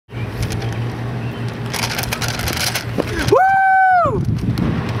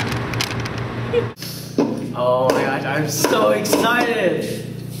I'm so excited.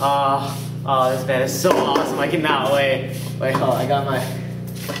 This band is so awesome. I cannot wait. Wait, hold on. I got my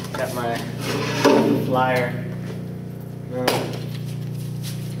flyer.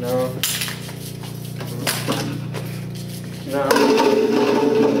 No.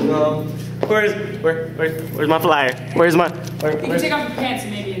 Where's my flyer? Where's my? You can take off your pants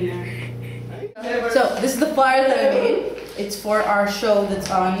and maybe in there. So this is the flyer that I made. It's for our show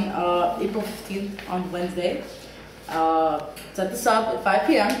that's on April 15th on Wednesday. It's at the Sub at 5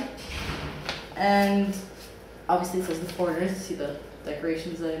 p.m. And obviously it says the foreigners. See the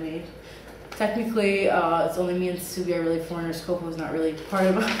decorations that I made. Technically, it's only me and Syuveybe are really foreigners. Kopo is not really part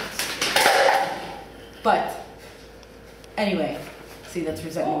of us. But anyway, see, that's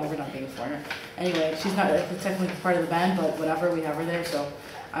resentment over not being a foreigner. Anyway, she's not technically part of the band, but whatever, we have her there, so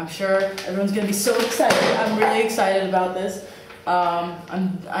I'm sure everyone's gonna be so excited. I'm really excited about this.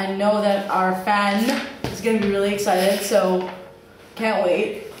 I know that our fan is gonna be really excited, so can't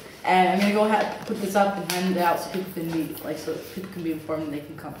wait. And I'm gonna go ahead put this up and hand it out so people can be so people can be informed and they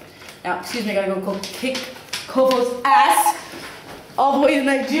can come. Now, excuse me, I gotta go kick Kofo's ass all the way to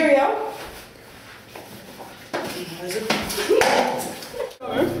Nigeria.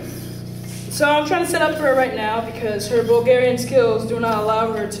 So I'm trying to set up for her right now because her Bulgarian skills do not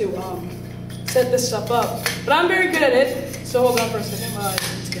allow her to set this stuff up. But I'm very good at it, so hold on for a second while I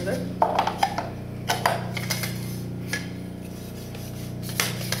put it together.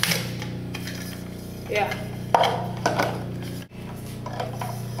 Yeah.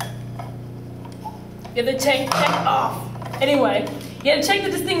 You have to check off. Anyway, you have to check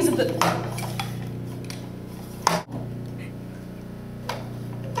that this thing's at the...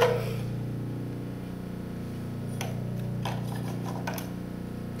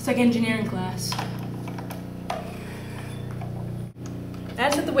 It's like engineering class. I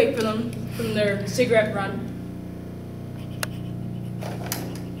just have to wait for them from their cigarette run.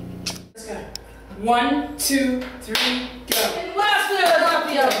 Let's go. 1, 2, 3, go. And last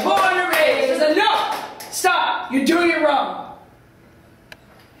Philadelphia, born and raised. Enough! Stop! You're doing it wrong.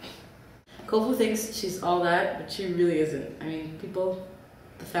 Kofu thinks she's all that, but she really isn't. I mean, people,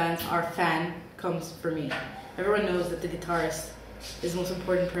 the fans, our fan comes for me. Everyone knows that the guitarist is the most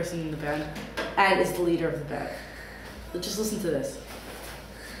important person in the band and is the leader of the band. But just listen to this.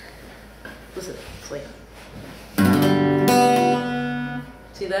 Listen, it's like...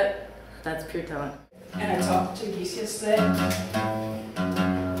 See that? That's pure talent. And I talked to Geese yesterday.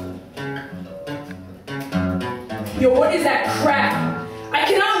 Yo, what is that crap? I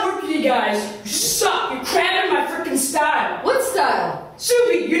cannot work with you guys. You suck. You're cramming my freaking style. What style?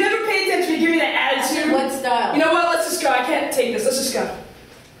 Syuveybe, you never pay attention to give me that attitude. What style? You know what? Let's just go. I can't take this. Let's just go.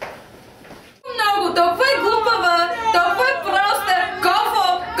 Много, толкова е глупава, толкова е проста.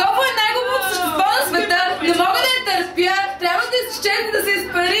 Кофо е най-глупото същество на света. Не мога да я търпя. Трябва да изчезне да се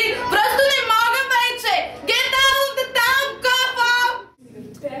изпари. Просто не мога вече. Get out of the town, Kofo!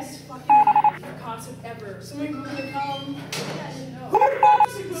 The best fucking concert ever. Somebody gonna come. Who the fuck?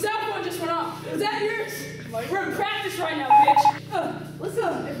 Cell phone just went off. Is that yours? We're in practice right now, bitch.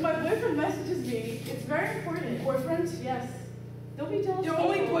 Listen, if my boyfriend messages me, it's very important. Boyfriend? Yes. Don't be jealous. Your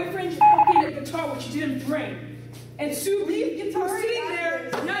only boyfriend, you're fucking a guitar, which you didn't bring. And Syuveybe, guitar sitting there,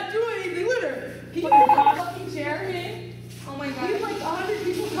 not doing anything with her. He can fucking chair. Oh my god. We have like 100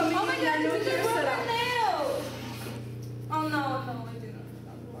 people coming. Oh my god, no this is chair set up. nails. Oh no, I didn't.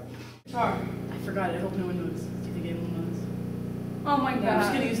 Guitar. I forgot it. I hope no one knows. Do you think anyone knows? Oh my god. I'm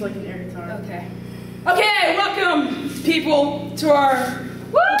just gonna use like an air guitar. Okay. Okay, welcome, people, to our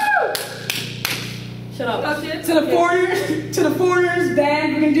Shut up. to the foreigners band.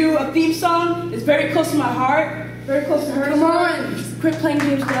 We're gonna do a theme song. It's very close to my heart, very close to hers. Come on. Quit playing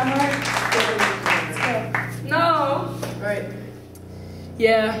games with my heart. Let's go. No. Right.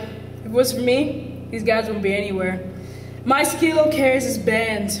 Yeah, if it was for me, these guys wouldn't be anywhere. My skill carries this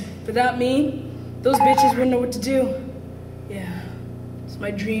band. Without me, those bitches wouldn't know what to do. Yeah, it's my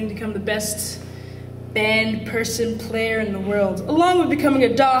dream to become the best band person player in the world, along with becoming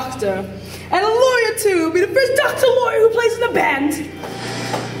a doctor and a lawyer too. Be the first doctor lawyer who plays in the band.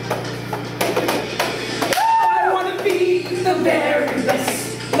 I want to be the very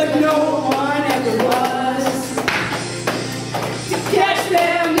best, like no one ever was. To catch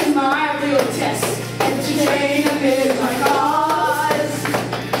them is my real test, and to train them is my cause.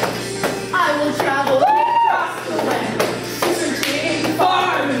 I will travel Across the land, searching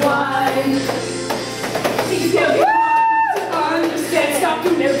far and wide. Teach them to understand,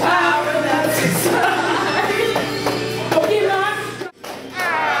 stopping their power that's inside. Pokemon.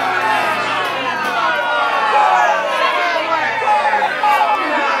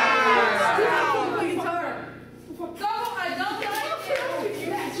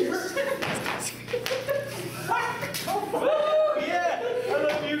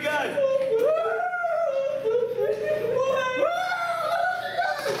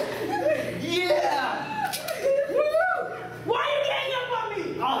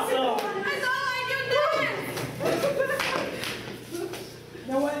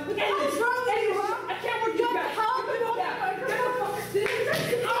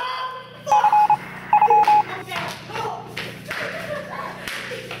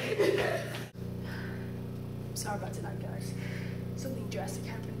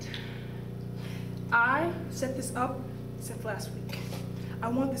 happened. I set this up since last week. I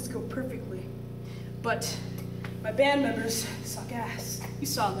want this to go perfectly, but my band members suck ass. You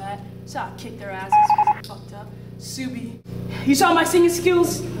saw that. You saw I kicked their asses because they fucked up. Subi. You saw my singing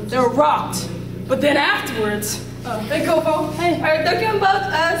skills? They were rocked. But then afterwards, Hey, Kofo. Hey. Are you talking about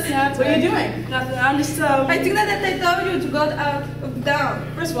us? Yeah, What are you doing? nothing. I'm just, I think that they told you to go out of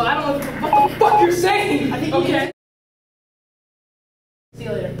town. First of all, I don't know what the fuck you're saying. I think Okay. See you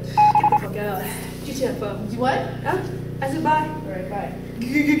later. Get the fuck out. GTFO. You what? Huh? I said bye. All right, bye.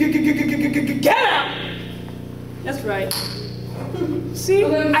 Get out! That's right. See?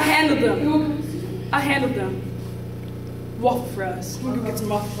 I handled them. I handled them. Waffle fries. We'll go get some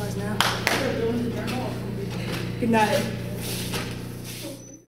waffle fries now. Good night.